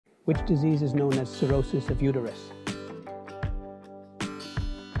Which disease is known as cirrhosis of uterus?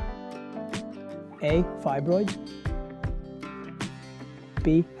 A. Fibroids.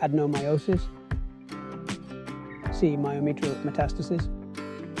 B. Adenomyosis. C. Myometrial metastasis.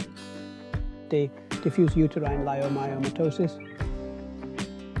 D. Diffuse uterine leiomyomatosis.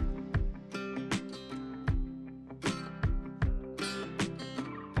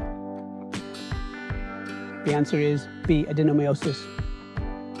 The answer is B. Adenomyosis.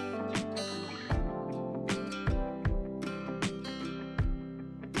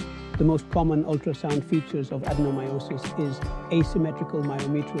 The most common ultrasound features of adenomyosis is asymmetrical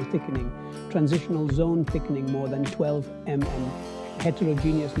myometrial thickening, transitional zone thickening more than 12 mm,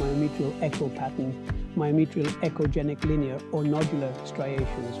 heterogeneous myometrial echo pattern, myometrial echogenic linear or nodular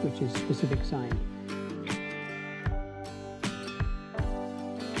striations, which is specific sign.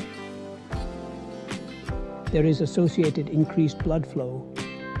 There is associated increased blood flow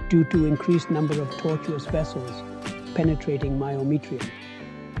due to increased number of tortuous vessels penetrating myometrium.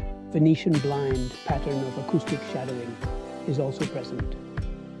 Venetian blind pattern of acoustic shadowing is also present.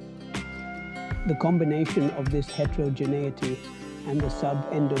 The combination of this heterogeneity and the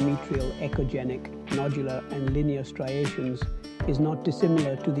subendometrial echogenic, nodular and linear striations is not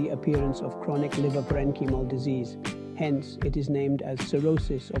dissimilar to the appearance of chronic liver parenchymal disease. Hence, it is named as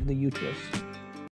cirrhosis of the uterus.